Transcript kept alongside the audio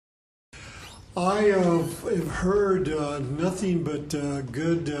I have heard nothing but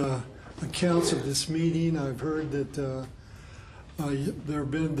good accounts of this meeting. I've heard that there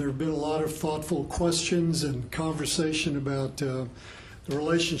have been a lot of thoughtful questions and conversation about the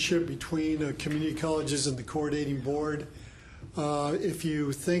relationship between community colleges and the coordinating board. If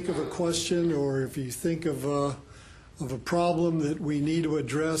you think of a question or if you think of a problem that we need to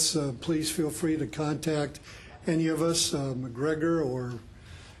address, please feel free to contact any of us, McGregor or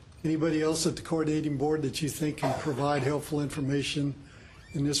anybody else at the coordinating board that you think can provide helpful information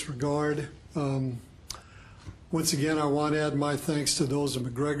in this regard. Once again, I want to add my thanks to those of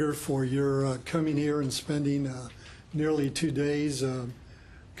McGregor for your coming here and spending nearly 2 days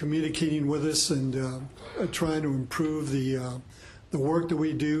communicating with us and trying to improve the work that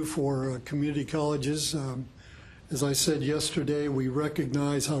we do for community colleges. As I said yesterday, we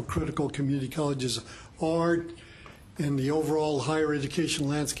recognize how critical community colleges are in the overall higher education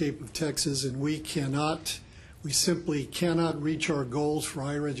landscape of Texas, and we simply cannot reach our goals for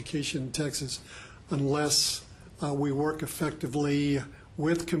higher education in Texas unless we work effectively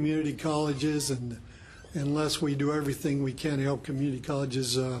with community colleges and unless we do everything we can to help community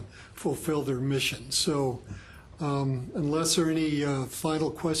colleges fulfill their mission. So unless there are any final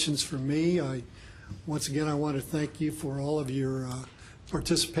questions for me, once again I want to thank you for all of your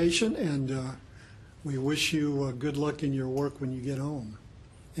participation, and we wish you good luck in your work when you get home.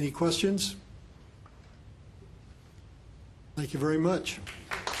 Any questions? Thank you very much.